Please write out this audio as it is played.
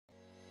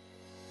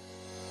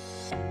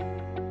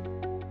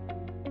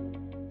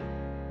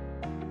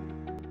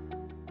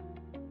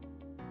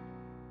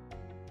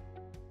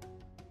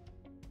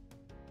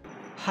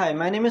Hi,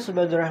 my name is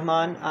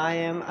Rahman. I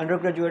am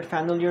undergraduate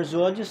final year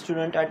zoology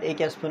student at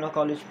AKS Pune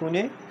College,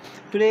 Pune.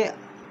 Today,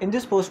 in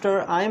this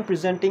poster, I am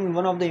presenting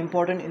one of the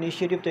important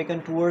initiatives taken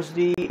towards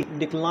the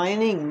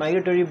declining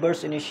migratory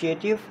birds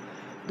initiative,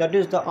 that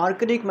is the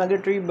Arctic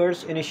Migratory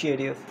Birds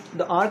Initiative.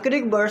 The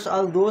Arctic birds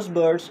are those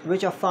birds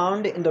which are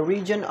found in the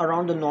region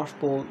around the North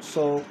Pole,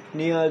 so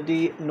near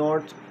the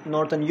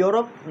northern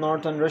Europe,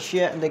 northern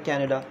Russia and the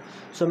Canada.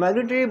 So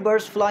migratory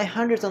birds fly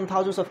hundreds and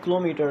thousands of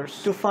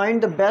kilometers to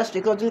find the best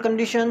ecological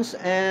conditions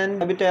and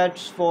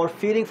habitats for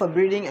feeding, for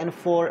breeding and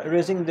for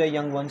raising their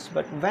young ones.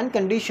 But when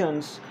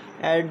conditions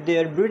at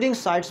their breeding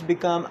sites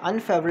become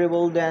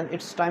unfavorable, then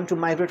it's time to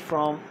migrate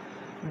from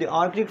the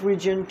Arctic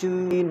region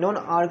to the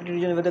non-Arctic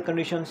region where the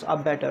conditions are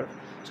better.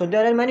 So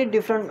there are many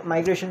different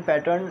migration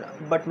patterns,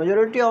 but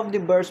majority of the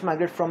birds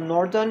migrate from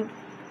northern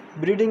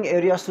breeding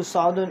areas to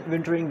southern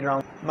wintering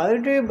ground.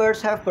 Migratory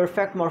birds have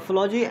perfect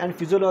morphology and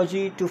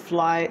physiology to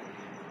fly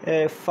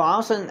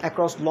fast and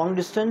across long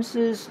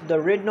distances. The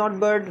red-knobbed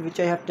bird, which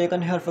I have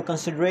taken here for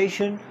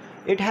consideration,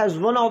 it has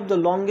one of the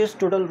longest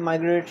total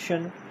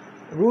migration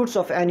routes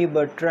of any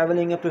bird,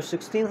 traveling up to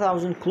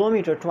 16,000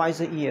 kilometers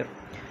twice a year.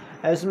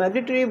 As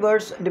migratory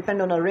birds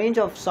depend on a range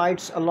of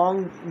sites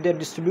along their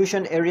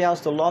distribution areas,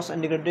 the loss and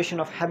degradation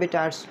of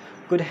habitats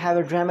could have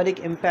a dramatic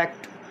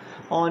impact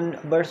on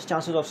birds'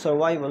 chances of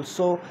survival.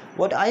 So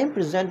what I am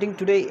presenting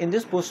today in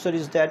this poster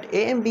is that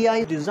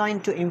AMBI is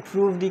designed to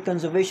improve the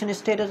conservation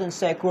status and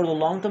secure the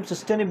long-term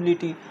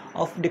sustainability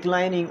of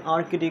declining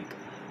Arctic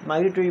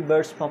migratory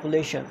birds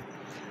population.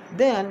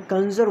 Then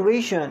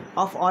conservation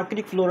of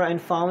Arctic flora and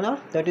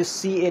fauna, that is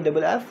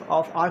CAFF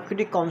of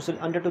Arctic Council,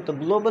 undertook the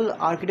Global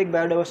Arctic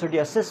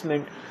Biodiversity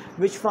Assessment,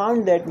 which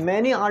found that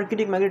many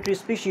Arctic migratory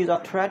species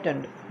are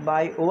threatened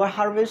by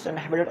overharvest and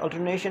habitat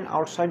alternation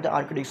outside the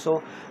Arctic.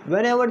 So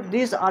whenever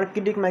these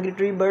Arctic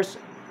migratory birds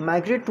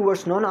migrate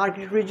towards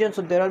non-Arctic regions,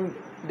 so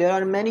there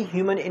are many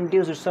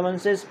human-induced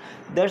disturbances.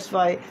 That's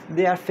why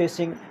they are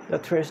facing the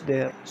threats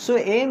there. So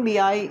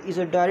AMBI is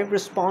a direct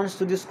response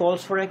to this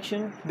calls for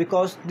action,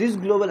 because this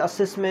global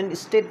assessment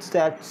states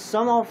that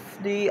some of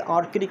the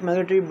Arctic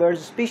migratory bird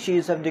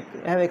species have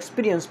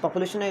experienced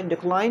population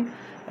decline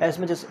as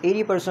much as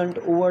 80%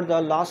 over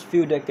the last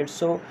few decades.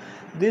 So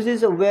this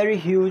is a very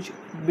huge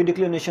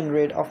declination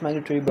rate of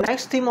migratory birds. The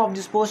next theme of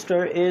this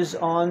poster is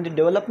on the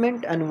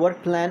development and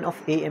work plan of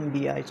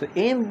AMBI. So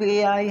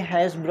AMBI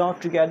has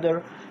brought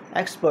together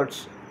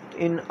experts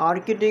in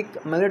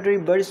Arctic migratory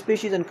bird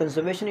species and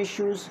conservation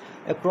issues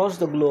across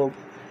the globe.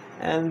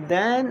 And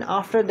then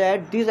after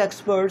that, these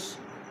experts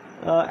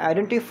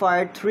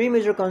identified three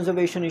major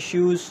conservation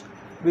issues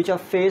which are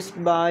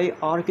faced by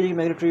Arctic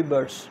migratory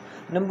birds.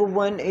 Number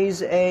one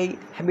is a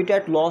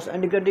habitat loss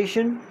and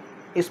degradation,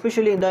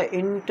 especially in the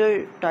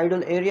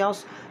intertidal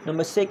areas.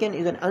 Number second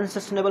is an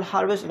unsustainable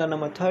harvest, and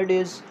number third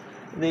is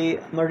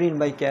the marine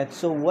bycatch.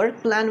 So work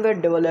plan were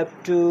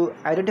developed to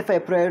identify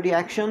priority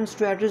actions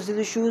to address these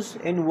issues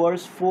in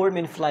world's four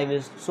main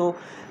flyways. So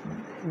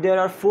there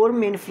are four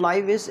main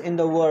flyways in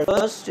the world.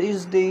 First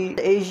is the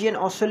Asian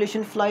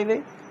Australasian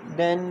flyway,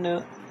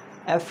 then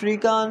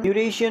African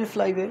Eurasian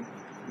flyway,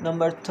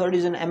 number third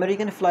is an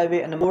American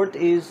flyway, and the fourth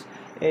is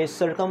a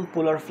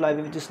circumpolar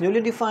flyway, which is newly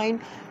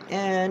defined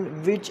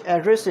and which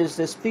addresses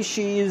the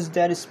species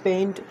that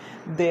spend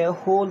their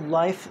whole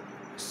life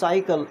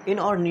cycle in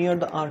or near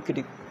the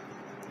Arctic.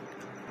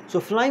 So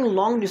flying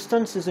long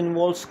distances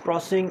involves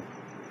crossing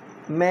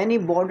many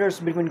borders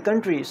between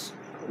countries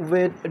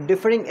with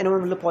differing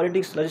environmental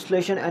politics,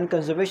 legislation and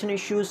conservation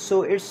issues.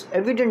 So it's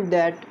evident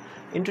that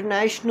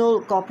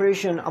international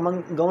cooperation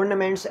among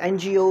governments,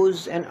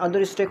 NGOs and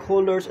other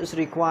stakeholders is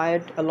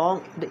required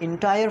along the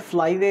entire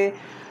flyway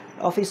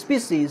of a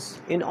species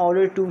in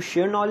order to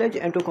share knowledge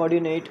and to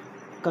coordinate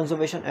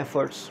conservation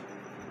efforts.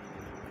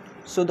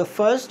 So the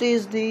first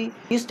is the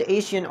East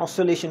Asian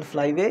Australasian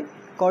Flyway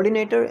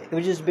Coordinator,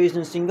 which is based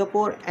in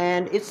Singapore,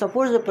 and it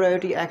supports the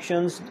priority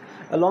actions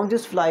along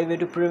this flyway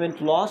to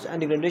prevent loss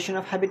and degradation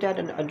of habitat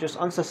and address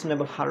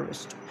unsustainable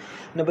harvest.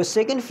 Number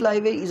second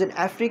flyway is an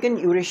African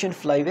Eurasian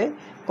Flyway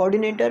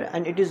Coordinator,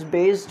 and it is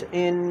based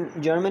in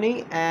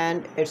Germany,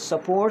 and it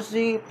supports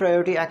the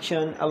priority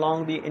action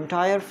along the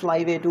entire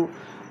flyway to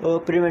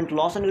prevent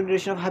loss and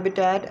degradation of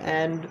habitat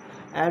and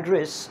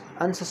address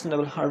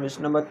unsustainable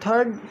harvest. Number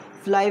third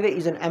flyway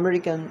is an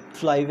American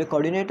Flyway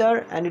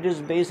Coordinator, and it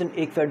is based in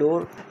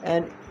Ecuador,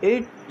 and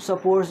it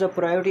supports the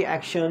priority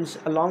actions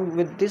along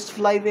with this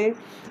flyway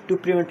to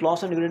prevent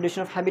loss and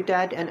degradation of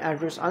habitat and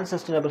address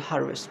unsustainable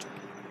harvest.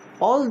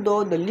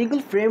 Although the legal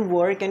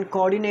framework and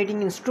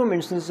coordinating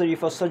instruments necessary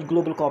for such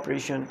global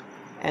cooperation,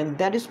 and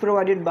that is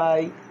provided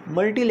by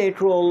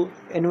multilateral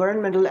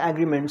environmental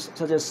agreements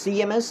such as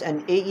CMS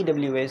and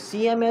AEWA.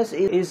 CMS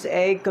is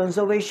a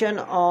conservation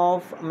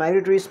of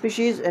migratory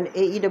species, and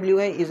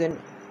AEWA is an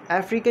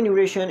African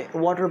Eurasian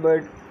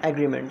waterbird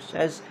agreements.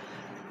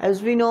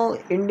 As we know,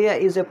 India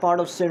is a part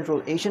of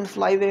Central Asian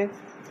Flyway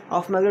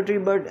of migratory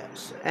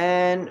birds,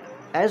 and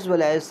as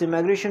well as the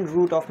migration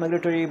route of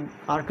migratory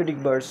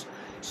Arctic birds.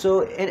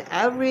 So in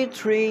every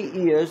 3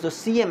 years, the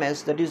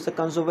CMS, that is the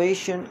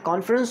Conservation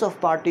Conference of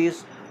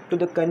Parties to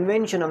the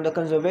Convention on the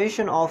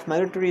Conservation of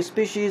Migratory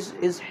Species,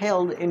 is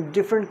held in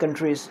different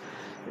countries.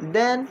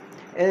 Then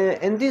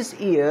in this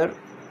year,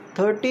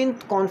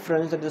 13th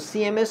conference, that the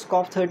CMS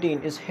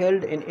COP13, is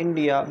held in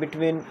India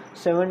between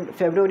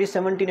February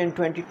 17 and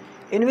 20,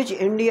 in which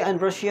India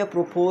and Russia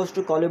propose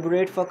to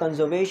collaborate for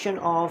conservation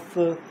of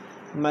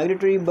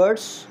migratory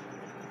birds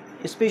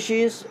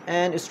species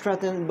and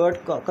strengthen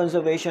bird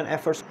conservation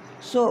efforts.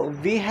 So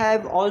we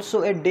have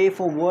also a day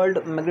for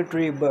world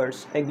migratory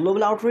birds, a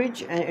global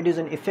outreach, and it is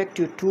an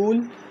effective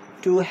tool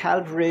to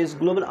help raise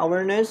global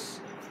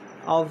awareness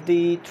of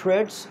the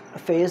threats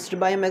faced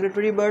by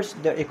migratory birds,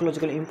 their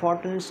ecological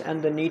importance,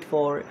 and the need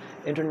for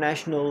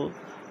international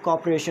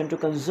cooperation to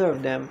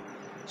conserve them.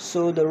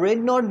 So the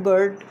red-nosed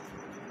bird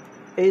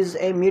is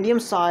a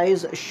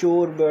medium-sized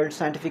shorebird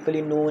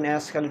scientifically known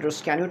as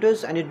Calidus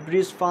canutus, and it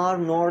breeds far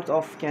north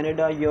of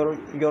Canada,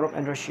 Europe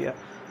and Russia.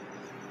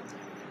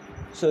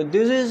 So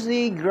this is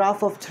the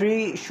graph of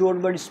 3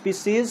 shorebird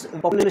species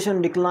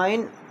population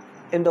decline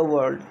in the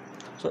world.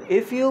 So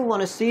if you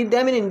want to see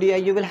them in India,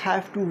 you will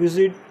have to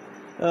visit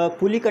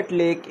Pulicat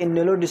Lake in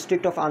Nellore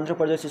district of Andhra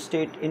Pradesh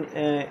state in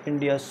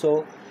India.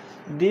 So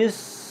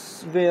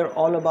this were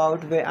all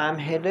about where I'm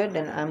headed,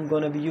 and I'm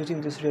gonna be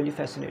using this. Really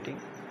fascinating.